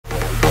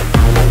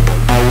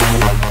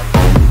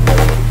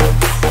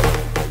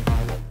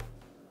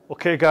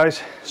Okay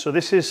guys, so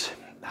this is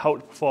how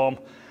to perform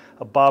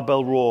a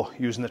barbell row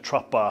using the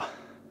trap bar.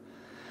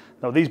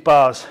 Now these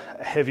bars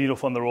are heavy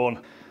enough on their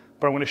own,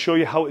 but I'm going to show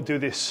you how to do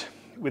this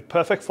with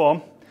perfect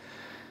form.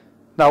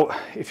 Now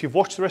if you've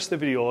watched the rest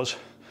of the videos,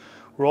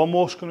 we're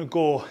almost going to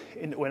go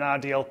into an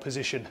RDL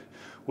position,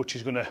 which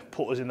is going to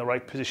put us in the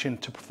right position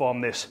to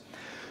perform this.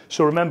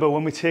 So remember,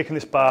 when we're taking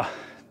this bar,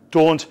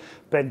 don't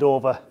bend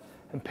over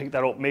and pick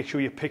that up. Make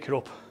sure you pick it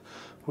up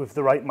with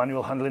the right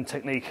manual handling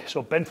technique.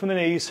 So bend from the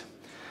knees,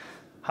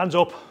 hands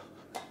up,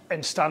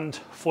 and stand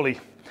fully.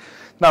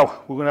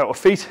 Now we're going to have our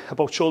feet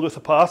about shoulder width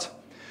apart.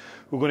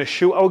 We're going to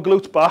shoot our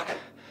glutes back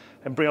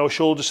and bring our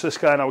shoulders to the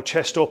sky and our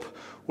chest up,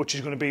 which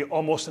is going to be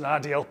almost an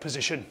RDL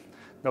position.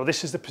 Now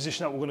this is the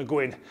position that we're going to go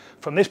in.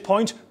 From this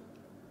point,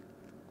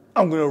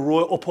 I'm going to row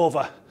it up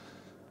over.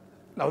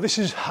 Now this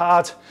is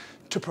hard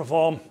to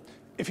perform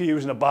if you're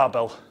using a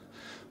barbell,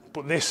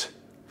 but this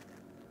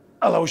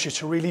allows you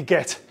to really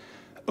get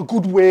a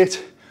good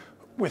weight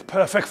with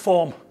perfect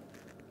form.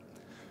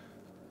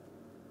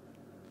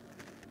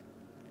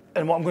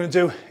 And what I'm going to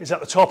do is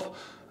at the top,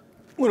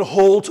 I'm going to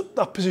hold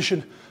that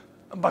position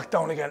and back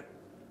down again.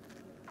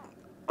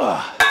 And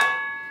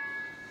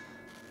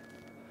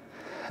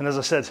as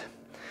I said,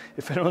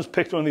 if anyone's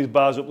picked one of these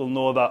bars up, they'll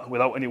know that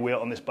without any weight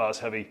on this bar is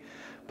heavy.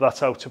 But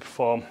that's how to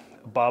perform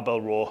a barbell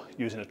row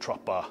using a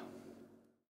trap bar.